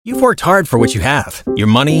You've worked hard for what you have. Your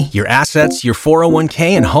money, your assets, your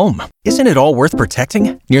 401k, and home. Isn't it all worth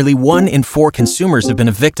protecting? Nearly 1 in 4 consumers have been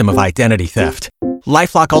a victim of identity theft.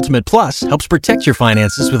 LifeLock Ultimate Plus helps protect your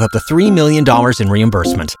finances with up to $3 million in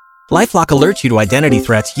reimbursement. LifeLock alerts you to identity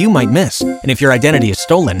threats you might miss. And if your identity is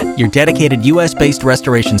stolen, your dedicated U.S.-based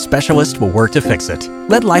restoration specialist will work to fix it.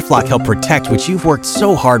 Let LifeLock help protect what you've worked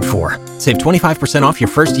so hard for. Save 25% off your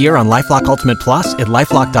first year on LifeLock Ultimate Plus at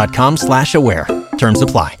LifeLock.com/aware. Terms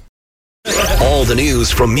apply. All the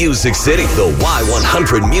news from Music City. The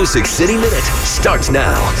Y100 Music City Minute starts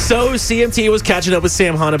now. So CMT was catching up with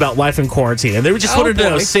Sam Hunt about life in quarantine, and they just wanted to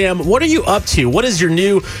know, Sam, what are you up to? What is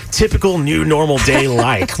your typical new normal day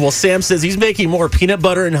like? Well, Sam says he's making more peanut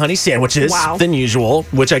butter and honey sandwiches than usual,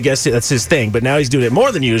 which I guess that's his thing, but now he's doing it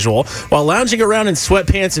more than usual while lounging around in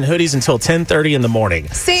sweatpants and hoodies until 10:30 in the morning.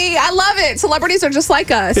 See, I love it. Celebrities are just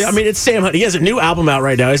like us. Yeah, I mean, it's Sam Hunt. He has a new album out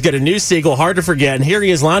right now. He's got a new single, Hard to Forget, and here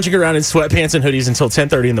he is lounging around in sweatpants and hoodies until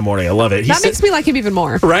 10:30 in the morning. I love it. That makes me like him even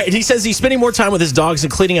more. Right? And he says he's spending more time with his dogs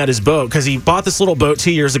and cleaning out his boat because he bought this little boat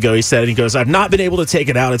 2 years ago, he said. And he goes, I've not been able to take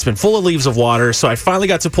it out. It's been full of leaves of water. So I finally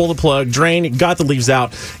got to pull the plug, drain, got the leaves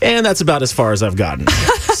out, and that's about as far as I've gotten.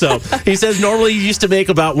 So he says normally he used to make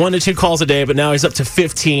about 1 to 2 calls a day, but now he's up to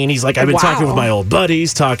 15. He's like, I've been talking with my old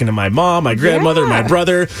buddies, talking to my mom, my grandmother, my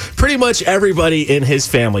brother, pretty much everybody in his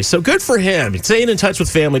family. So good for him. Staying in touch with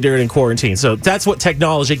family during quarantine. So that's what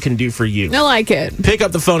technology can do for you. I like it. Pick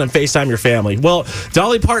up the phone and FaceTime your family. Well,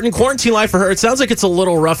 Dolly Parton, quarantine life for her, it sounds like it's a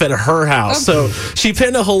little rough at her house. So she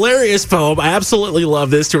penned a hilarious poem. I absolutely love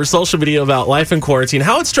this, to her social media about life in quarantine,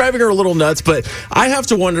 how it's driving her a little nuts, but I have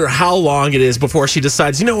to wonder how long it is before she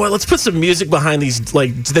decides, you know what, let's put some music behind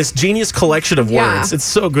this genius collection of words. It's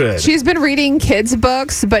so good. She's been reading kids'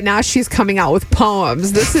 books, but now she's coming out with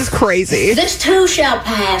poems. This is crazy. This too shall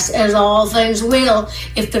pass, as all things will.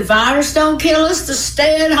 If the virus don't kill us, the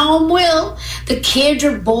stay-at-home will. The kids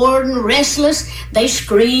are bored and restless. They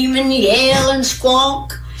scream and yell and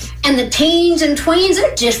squawk. And the teens and tweens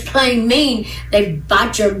are just plain mean. They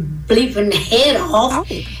bite your bleeping head off.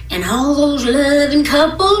 And all those loving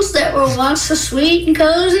couples that were once so sweet and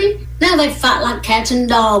cozy, now they fight like cats and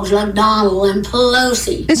dogs, like Donald and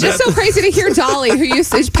Pelosi. It's just so crazy to hear Dolly, who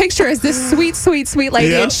used to picture as this sweet, sweet, sweet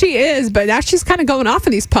lady, and she is, but now she's kind of going off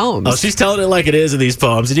in these poems. Oh, she's telling it like it is in these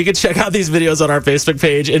poems. And you can check out these videos on our Facebook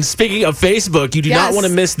page. And speaking of Facebook, you do not want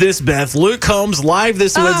to miss this, Beth. Luke Combs live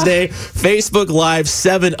this Wednesday, Facebook Live,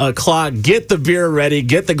 7 o'clock. Get the beer ready,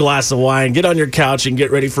 get the glass of wine, get on your couch, and get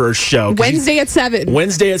ready for a show. Wednesday at 7.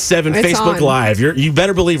 Wednesday at 7, it's Facebook on. Live. You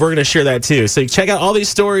better believe we're going to share that too. So check out all these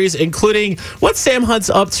stories, including what Sam Hunt's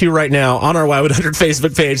up to right now on our Y100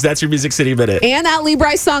 Facebook page. That's your Music City Minute. And that Lee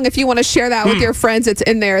Brice song, if you want to share that with your friends, it's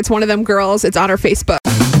in there. It's one of them girls. It's on our Facebook.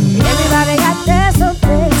 Everybody got their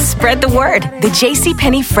something. Spread the word. The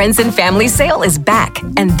JCPenney Friends and Family Sale is back.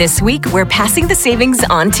 And this week, we're passing the savings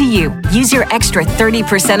on to you. Use your extra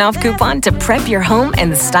 30% off coupon to prep your home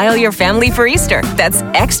and style your family for Easter. That's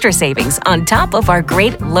extra savings on top of our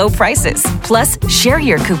great low prices. Plus, share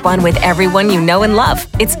your coupon with everyone you know and love.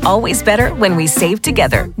 It's always better when we save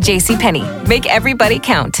together. JCPenney. Make everybody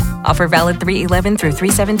count. Offer valid 3/11 through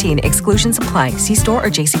 3/17. Exclusions apply. See store or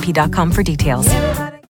jcp.com for details.